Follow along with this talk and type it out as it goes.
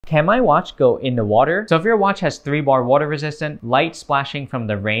Can my watch go in the water? So if your watch has 3-bar water resistant, light splashing from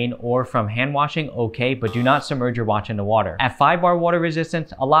the rain or from hand washing, okay, but do not submerge your watch in the water. At 5-bar water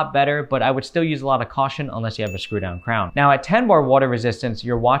resistance, a lot better, but I would still use a lot of caution unless you have a screw down crown. Now at 10-bar water resistance,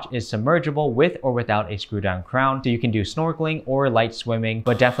 your watch is submergible with or without a screw down crown, so you can do snorkeling or light swimming,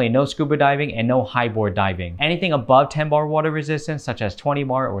 but definitely no scuba diving and no high board diving. Anything above 10-bar water resistance, such as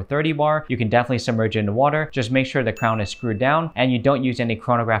 20-bar or 30-bar, you can definitely submerge in the water. Just make sure the crown is screwed down and you don't use any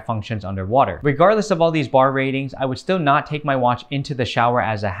chronograph functions underwater. Regardless of all these bar ratings, I would still not take my watch into the shower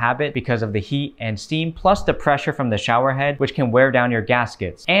as a habit because of the heat and steam, plus the pressure from the shower head, which can wear down your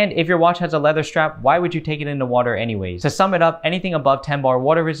gaskets. And if your watch has a leather strap, why would you take it in the water anyways? To sum it up, anything above 10-bar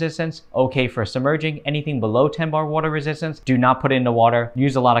water resistance, okay for submerging. Anything below 10-bar water resistance, do not put it in the water.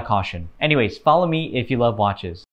 Use a lot of caution. Anyways, follow me if you love watches.